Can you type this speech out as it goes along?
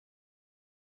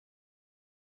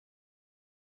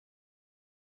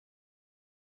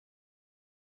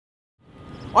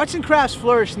Arts and crafts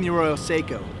flourish in the Arroyo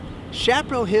Seco.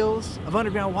 Chaparral hills of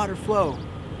underground water flow.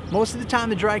 Most of the time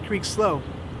the dry creek's slow.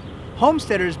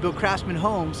 Homesteaders built craftsman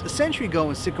homes a century ago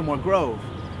in Sycamore Grove.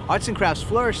 Arts and crafts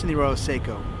flourish in the Arroyo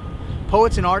Seco.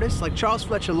 Poets and artists like Charles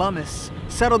Fletcher Lummis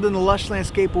settled in the lush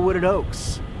landscape of wooded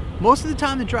oaks. Most of the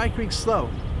time the dry creek's slow.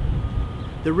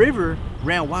 The river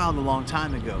ran wild a long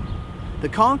time ago. The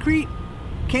concrete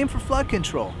came for flood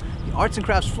control. The arts and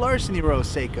crafts flourished in the Arroyo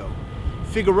Seco.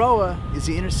 Figueroa is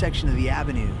the intersection of the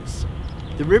avenues.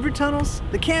 The river tunnels,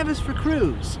 the canvas for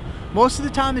crews. Most of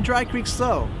the time the dry creek's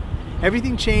slow.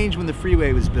 Everything changed when the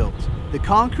freeway was built. The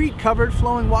concrete covered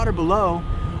flowing water below.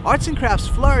 Arts and crafts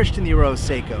flourished in the Arroyo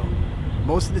Seco.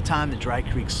 Most of the time the dry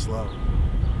creek's slow.